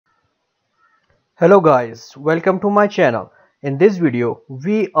Hello guys, welcome to my channel. In this video,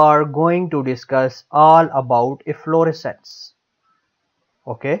 we are going to discuss all about efflorescence.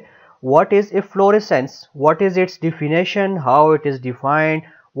 Okay, what is efflorescence? What is its definition? How it is defined?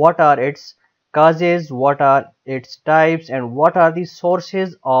 What are its causes? What are its types? And what are the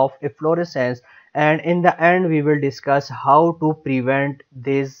sources of efflorescence? And in the end, we will discuss how to prevent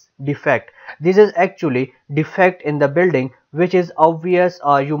this defect. This is actually defect in the building, which is obvious,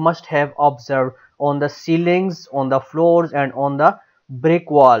 you must have observed on the ceilings, on the floors, and on the brick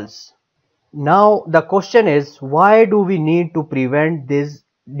walls. Now the question is, why do we need to prevent this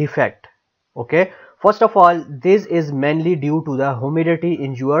defect? Okay, first of all, this is mainly due to the humidity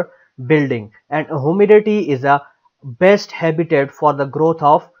in your building, and humidity is a best habitat for the growth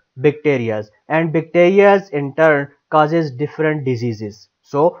of bacteria, and bacteria in turn causes different diseases.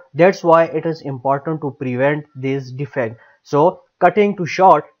 So that's why it is important to prevent this defect. So cutting to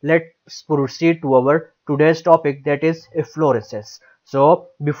short, let's proceed to our today's topic, that is efflorescence. So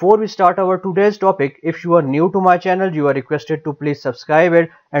before we start our today's topic, if you are new to my channel, you are requested to please subscribe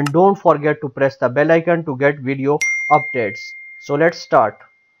it and don't forget to press the bell icon to get video updates. So let's start.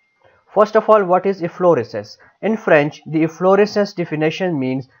 First of all, what is efflorescence? In French, the efflorescence definition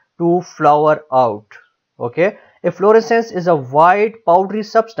means to flower out. Okay, efflorescence is a white powdery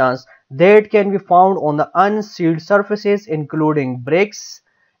substance that can be found on the unsealed surfaces including bricks,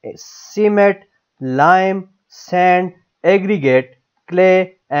 cement, lime, sand, aggregate,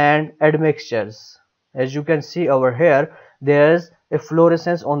 clay, and admixtures. As you can see over here, there is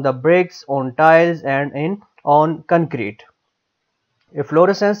efflorescence on the bricks, on tiles, and on concrete.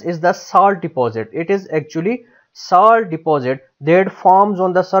 Efflorescence is the salt deposit. It is actually salt deposit that forms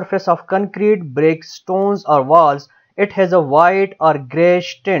on the surface of concrete, bricks, stones, or walls. It has a white or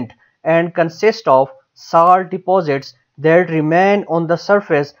grayish tint and consists of salt deposits that remain on the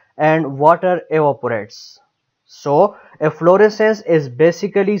surface and water evaporates. So efflorescence is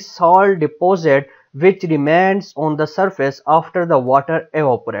basically salt deposit which remains on the surface after the water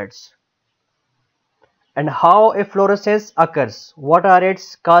evaporates. And how efflorescence occurs, what are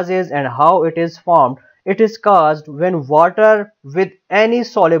its causes, and how it is formed? It is caused when water with any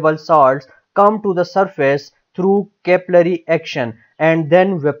soluble salts come to the surface through capillary action and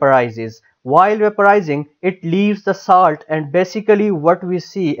then vaporizes. While vaporizing, it leaves the salt, and basically what we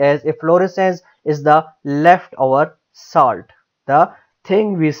see as efflorescence is the leftover salt. The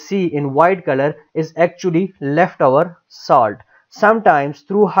thing we see in white color is actually leftover salt. Sometimes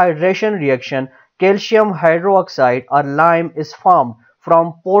through hydration reaction, calcium hydroxide or lime is formed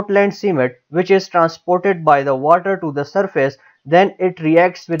from Portland cement, which is transported by the water to the surface. Then it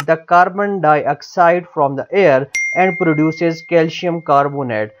reacts with the carbon dioxide from the air and produces calcium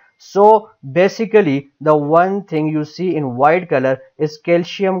carbonate. So basically the one thing you see in white color is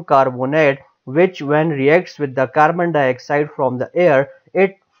calcium carbonate, which when reacts with the carbon dioxide from the air,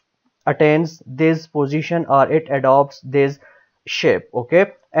 it attains this position, or it adopts this shape.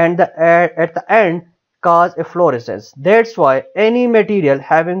 Okay, and at the end cause efflorescence. That's why any material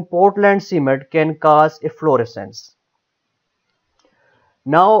having Portland cement can cause efflorescence.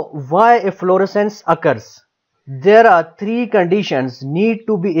 Now, why efflorescence occurs? There are three conditions need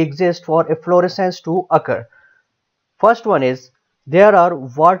to be exist for efflorescence to occur. First one is, there are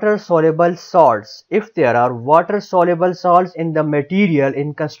water soluble salts. If there are water soluble salts in the material,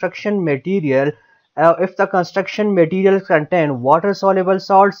 in construction material, if the construction materials contain water soluble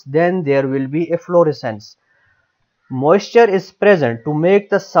salts, then there will be efflorescence. Moisture is present to make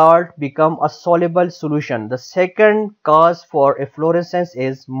the salt become a soluble solution. The second cause for efflorescence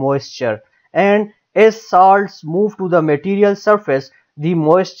is moisture, and as salts move to the material surface, the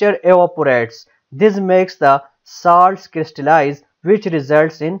moisture evaporates. This makes the salts crystallize, which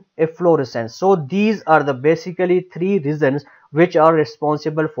results in efflorescence. So these are the basically three reasons which are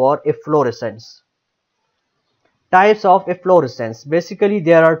responsible for efflorescence. Types of efflorescence. Basically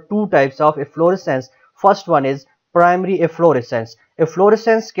there are two types of efflorescence. First one is primary efflorescence.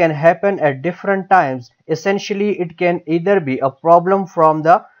 Efflorescence can happen at different times. Essentially it can either be a problem from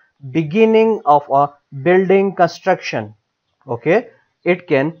the beginning of a building construction. Okay, it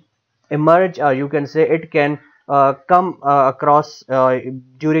can emerge, or you can say it can come across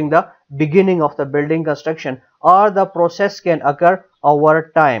during the beginning of the building construction, or the process can occur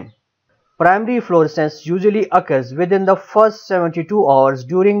over time. Primary efflorescence usually occurs within the first 72 hours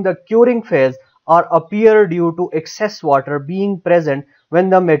during the curing phase, or appear due to excess water being present when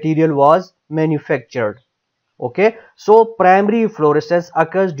the material was manufactured. Okay, so primary efflorescence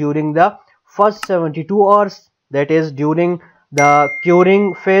occurs during the first 72 hours, that is during the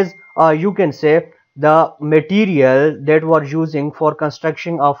curing phase, or you can say the material that were using for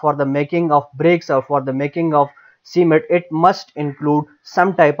construction or for the making of bricks or for the making of cement, it must include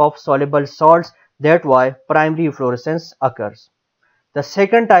some type of soluble salts. That's why primary efflorescence occurs. The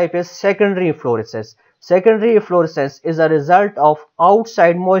second type is secondary efflorescence. Secondary efflorescence is a result of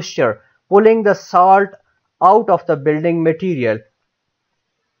outside moisture pulling the salt out of the building material.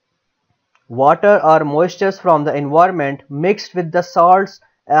 Water or moistures from the environment mixed with the salts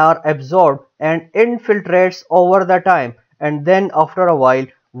are absorbed and infiltrates over the time, and then after a while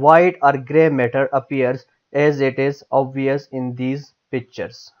white or gray matter appears, as it is obvious in these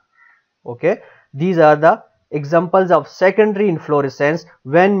pictures. Okay, these are the examples of secondary efflorescence,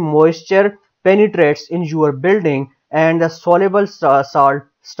 when moisture penetrates in your building and the soluble salt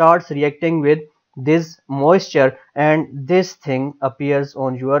starts reacting with this moisture, and this thing appears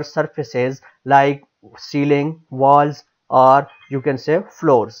on your surfaces like ceiling, walls, or you can say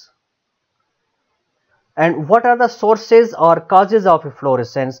floors. And what are the sources or causes of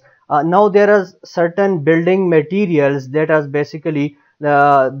efflorescence? Now there are certain building materials that are basically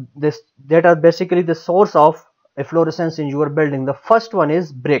the source of efflorescence in your building. The first one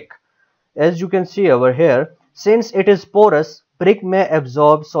is brick. As you can see over here, since it is porous, brick may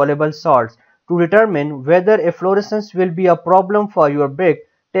absorb soluble salts. To determine whether efflorescence will be a problem for your brick,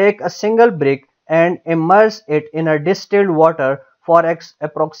 take a single brick and immerse it in a distilled water for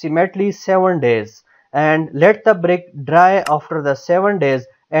approximately 7 days, and let the brick dry after the 7 days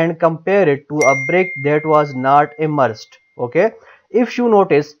and compare it to a brick that was not immersed. Okay, if you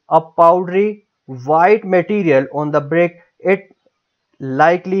notice a powdery white material on the brick, it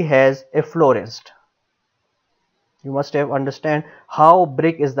likely has effloresced. You must have understand how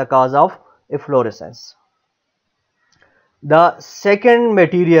brick is the cause of efflorescence. The second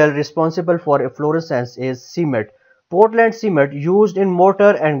material responsible for efflorescence is cement. Portland cement used in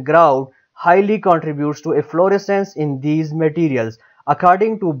mortar and grout highly contributes to efflorescence in these materials.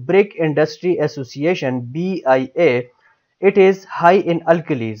 According to Brick Industry Association BIA, it is high in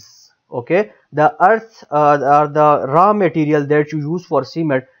alkalis. Okay, the earth or the raw material that you use for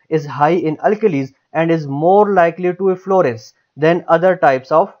cement is high in alkalis and is more likely to effloresce than other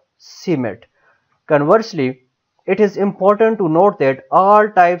types of cement. Conversely, it is important to note that all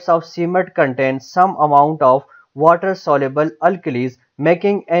types of cement contain some amount of water-soluble alkalis,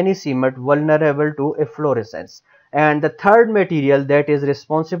 making any cement vulnerable to efflorescence. And the third material that is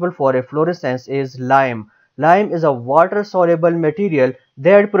responsible for efflorescence is lime. Lime is a water-soluble material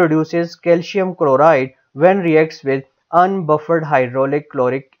that produces calcium chloride when reacts with unbuffered hydraulic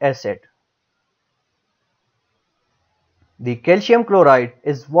chloric acid. The calcium chloride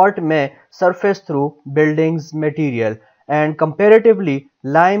is what may surface through buildings material, and comparatively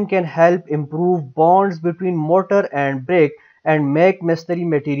lime can help improve bonds between mortar and brick and make masonry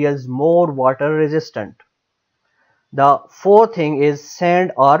materials more water resistant. The fourth thing is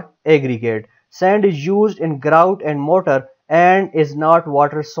sand or aggregate. Sand is used in grout and mortar and is not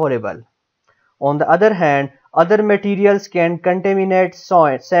water soluble. On the other hand, other materials can contaminate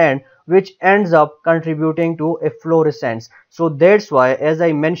sand, which ends up contributing to efflorescence. So that's why, as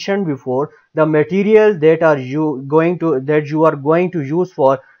I mentioned before, the material that you are going to use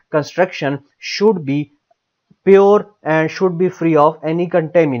for construction should be pure and should be free of any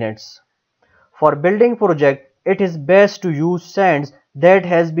contaminants. For building project, it is best to use sands that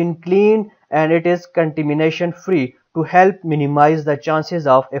has been cleaned and it is contamination free to help minimize the chances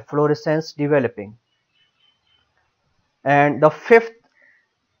of efflorescence developing. And the fifth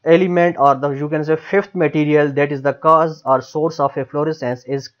element, or the you can say fifth material that is the cause or source of efflorescence,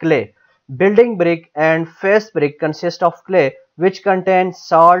 is clay. Building brick and face brick consist of clay, which contains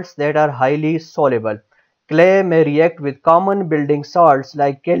salts that are highly soluble. Clay may react with common building salts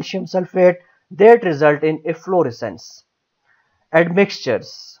like calcium sulfate that result in efflorescence.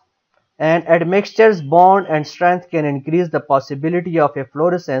 Admixtures. And admixtures bond and strength can increase the possibility of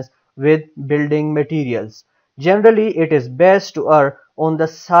efflorescence with building materials. Generally, it is best to err on the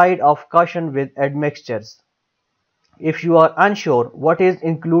side of caution with admixtures. If you are unsure what is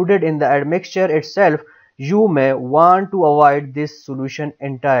included in the admixture itself, you may want to avoid this solution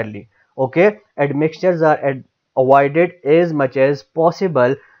entirely. Okay, admixtures are avoided as much as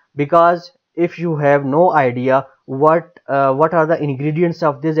possible, because if you have no idea what are the ingredients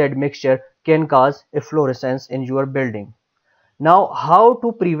of this admixture, can cause efflorescence in your building. Now, how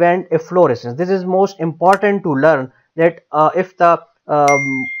to prevent efflorescence? This is most important to learn, that if the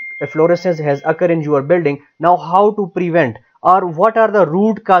efflorescence has occurred in your building, now how to prevent, or what are the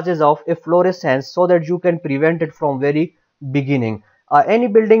root causes of efflorescence, so that you can prevent it from very beginning. Any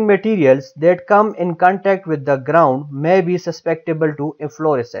building materials that come in contact with the ground may be susceptible to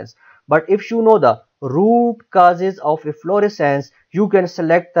efflorescence, But if you know the root causes of efflorescence, you can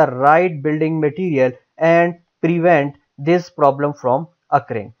select the right building material and prevent this problem from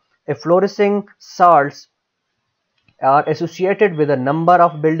occurring. Efflorescing salts are associated with a number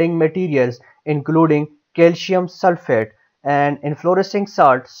of building materials including calcium sulfate and efflorescing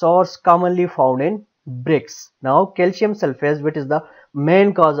salt source commonly found in bricks. Now calcium sulfate, which is the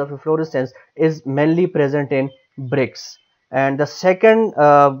main cause of efflorescence, is mainly present in bricks. And the second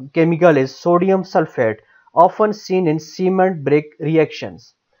chemical is sodium sulfate, often seen in cement brick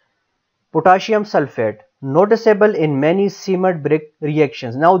reactions. Potassium sulfate, noticeable in many cement brick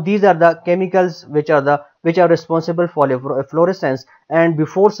reactions. Now these are the chemicals which are responsible for efflorescence, and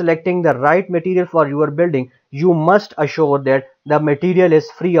before selecting the right material for your building, you must assure that the material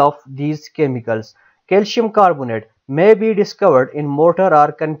is free of these chemicals. Calcium carbonate may be discovered in mortar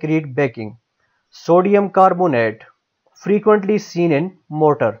or concrete baking. Sodium carbonate, frequently seen in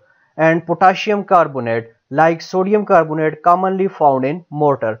mortar, and potassium carbonate, like sodium carbonate, commonly found in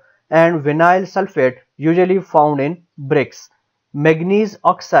mortar, and vinyl sulfate, usually found in bricks. Manganese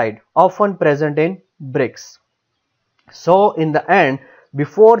oxide, often present in bricks. So in the end,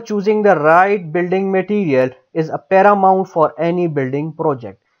 before choosing the right building material is a paramount for any building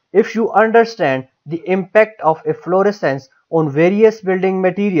project. If you understand the impact of efflorescence on various building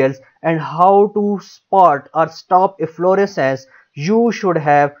materials and how to spot or stop efflorescence, you should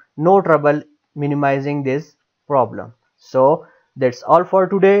have no trouble minimizing this problem. So that's all for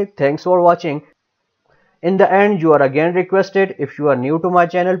today. Thanks for watching. In the end, you are again requested, if you are new to my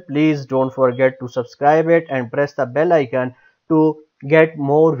channel, please don't forget to subscribe it and press the bell icon to get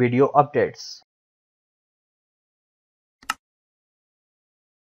more video updates.